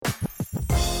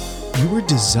You were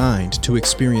designed to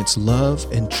experience love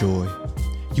and joy.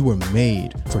 You were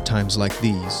made for times like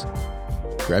these.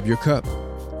 Grab your cup.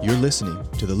 You're listening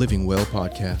to the Living Well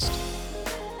podcast.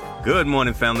 Good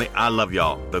morning, family. I love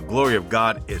y'all. The glory of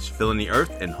God is filling the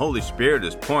earth, and Holy Spirit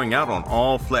is pouring out on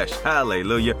all flesh.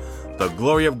 Hallelujah. The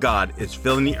glory of God is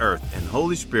filling the earth, and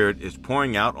Holy Spirit is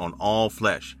pouring out on all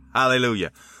flesh.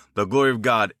 Hallelujah. The glory of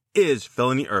God is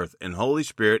filling the earth, and Holy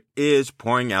Spirit is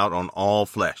pouring out on all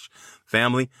flesh.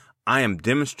 Family, I am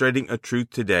demonstrating a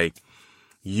truth today.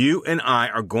 You and I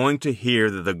are going to hear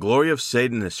that the glory of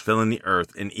Satan is filling the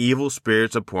earth and evil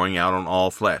spirits are pouring out on all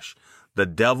flesh. The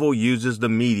devil uses the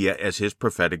media as his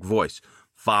prophetic voice.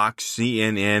 Fox,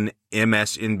 CNN,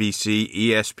 MSNBC,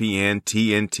 ESPN,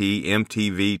 TNT,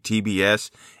 MTV, TBS,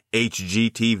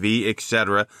 HGTV,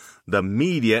 etc. The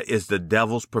media is the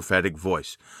devil's prophetic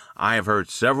voice. I have heard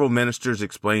several ministers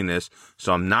explain this,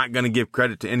 so I'm not going to give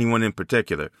credit to anyone in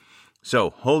particular.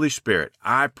 So, Holy Spirit,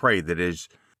 I pray that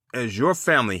as your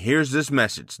family hears this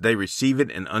message, they receive it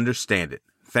and understand it.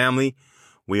 Family,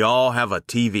 we all have a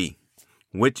TV,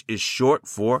 which is short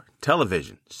for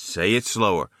television. Say it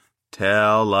slower.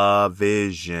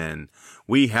 Television.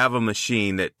 We have a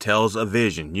machine that tells a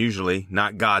vision, usually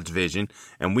not God's vision,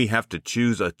 and we have to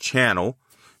choose a channel.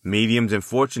 Mediums and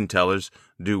fortune tellers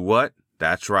do what?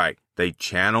 That's right. They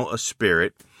channel a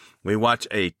spirit. We watch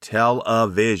a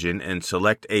television and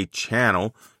select a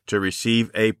channel to receive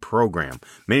a program.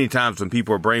 Many times when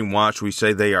people are brainwashed, we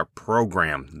say they are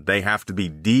programmed. They have to be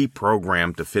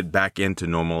deprogrammed to fit back into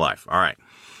normal life. All right.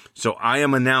 So I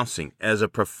am announcing as a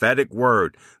prophetic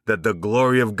word that the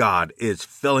glory of God is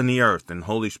filling the earth and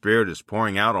Holy Spirit is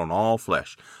pouring out on all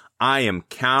flesh. I am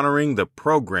countering the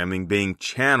programming being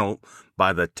channeled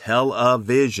by the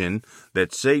television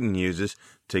that Satan uses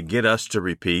to get us to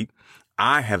repeat.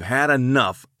 I have had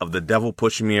enough of the devil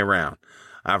pushing me around.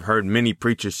 I've heard many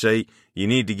preachers say you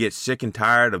need to get sick and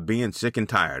tired of being sick and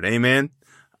tired. Amen.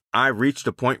 I reached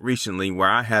a point recently where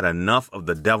I had enough of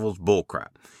the devil's bullcrap.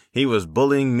 He was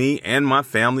bullying me and my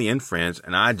family and friends,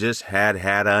 and I just had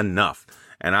enough.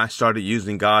 And I started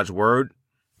using God's word,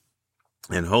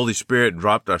 and Holy Spirit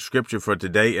dropped our scripture for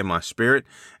today in my spirit.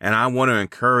 And I want to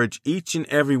encourage each and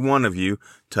every one of you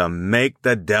to make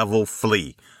the devil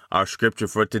flee. Our scripture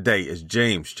for today is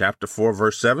James chapter 4,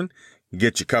 verse 7.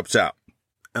 Get your cups out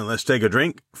and let's take a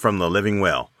drink from the living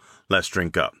well. Let's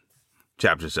drink up.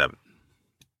 Chapter 7,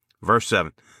 verse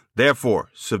 7. Therefore,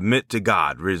 submit to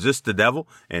God, resist the devil,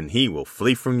 and he will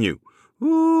flee from you.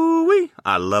 Ooh-wee.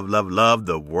 I love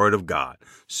the word of God.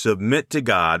 Submit to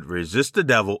God, resist the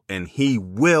devil, and he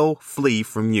will flee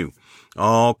from you.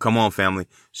 Oh, come on, family.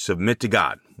 Submit to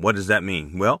God. What does that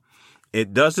mean? Well,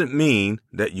 it doesn't mean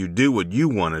that you do what you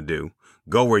want to do,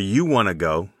 go where you want to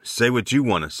go, say what you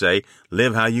want to say,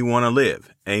 live how you want to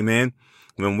live. Amen.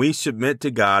 When we submit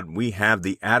to God, we have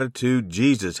the attitude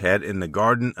Jesus had in the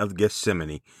Garden of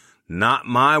Gethsemane. Not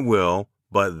my will,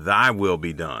 but thy will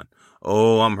be done.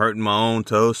 Oh, I'm hurting my own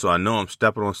toe, so I know I'm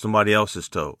stepping on somebody else's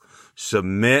toe.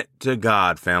 Submit to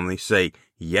God, family. Say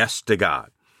yes to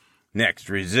God. Next,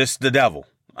 resist the devil.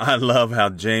 I love how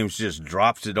James just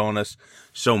drops it on us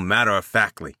so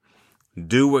matter-of-factly.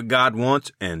 Do what God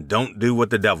wants and don't do what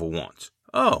the devil wants.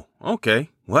 Oh, okay.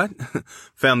 What?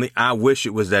 Family, I wish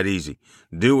it was that easy.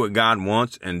 Do what God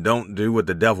wants and don't do what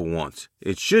the devil wants.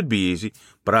 It should be easy,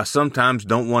 but I sometimes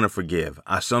don't want to forgive.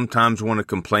 I sometimes want to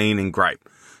complain and gripe.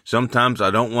 Sometimes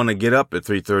I don't want to get up at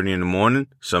 3:30 in the morning.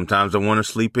 Sometimes I want to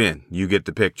sleep in. You get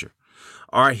the picture.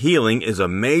 Our healing is a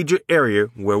major area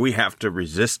where we have to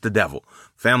resist the devil.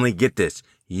 Family, get this.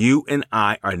 You and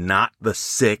I are not the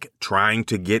sick trying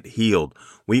to get healed.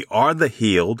 We are the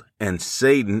healed, and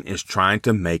Satan is trying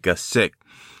to make us sick.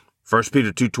 1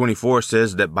 Peter 2:24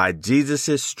 says that by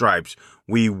Jesus' stripes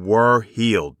we were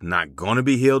healed. Not going to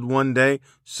be healed one day,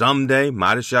 someday,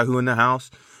 Madashahu in the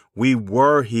house. We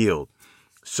were healed.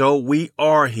 So we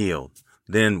are healed.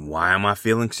 Then why am I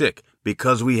feeling sick?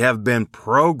 Because we have been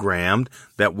programmed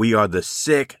that we are the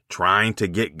sick trying to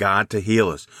get God to heal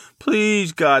us.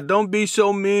 Please, God, don't be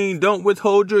so mean. Don't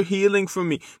withhold your healing from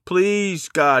me. Please,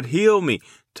 God, heal me.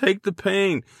 Take the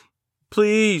pain.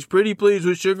 Please, pretty please,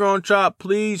 with sugar on top.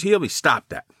 Please heal me. Stop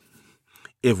that.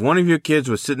 If one of your kids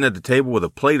was sitting at the table with a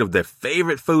plate of their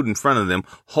favorite food in front of them,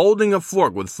 holding a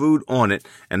fork with food on it,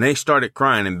 and they started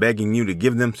crying and begging you to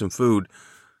give them some food,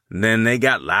 then they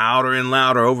got louder and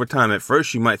louder over time. At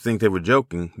first, you might think they were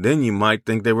joking. Then you might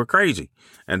think they were crazy.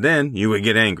 And then you would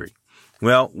get angry.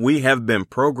 Well, we have been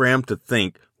programmed to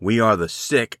think we are the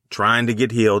sick trying to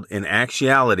get healed. In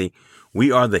actuality,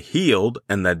 we are the healed,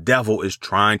 and the devil is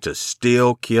trying to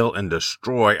steal, kill, and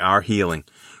destroy our healing.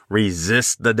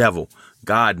 Resist the devil.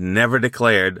 God never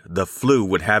declared the flu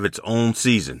would have its own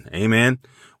season. Amen.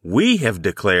 We have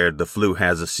declared the flu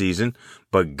has a season,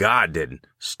 but God didn't.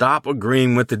 Stop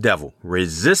agreeing with the devil.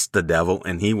 Resist the devil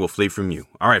and he will flee from you.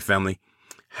 All right, family.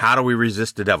 How do we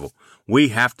resist the devil? We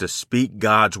have to speak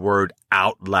God's word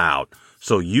out loud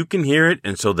so you can hear it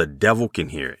and so the devil can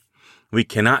hear it. We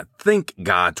cannot think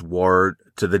God's word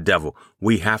to the devil.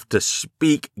 We have to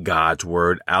speak God's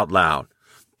word out loud.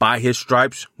 By his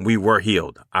stripes, we were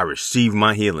healed. I receive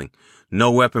my healing. No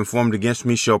weapon formed against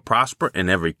me shall prosper, and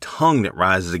every tongue that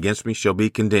rises against me shall be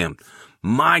condemned.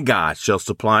 My God shall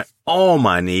supply all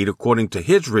my need according to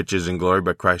his riches and glory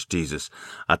by Christ Jesus.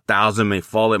 1,000 may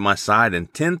fall at my side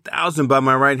and 10,000 by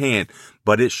my right hand,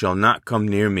 but it shall not come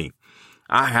near me.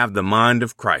 I have the mind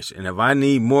of Christ, and if I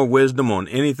need more wisdom on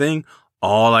anything,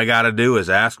 all I got to do is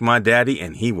ask my daddy,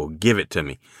 and he will give it to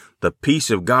me. The peace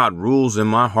of God rules in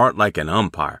my heart like an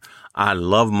umpire. I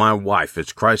love my wife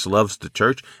as Christ loves the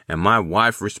church, and my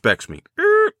wife respects me.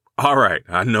 All right,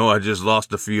 I know I just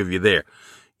lost a few of you there.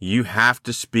 You have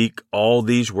to speak all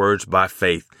these words by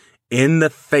faith in the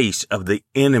face of the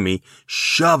enemy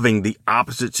shoving the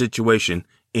opposite situation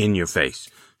in your face.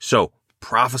 So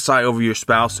prophesy over your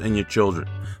spouse and your children.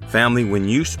 Family, when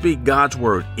you speak God's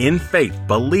word in faith,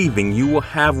 believing you will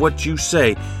have what you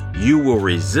say, you will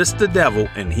resist the devil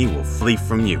and he will flee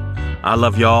from you. I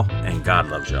love y'all and God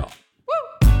loves y'all.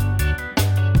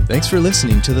 Thanks for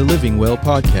listening to the Living Well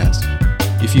podcast.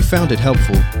 If you found it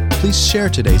helpful, please share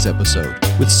today's episode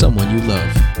with someone you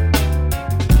love.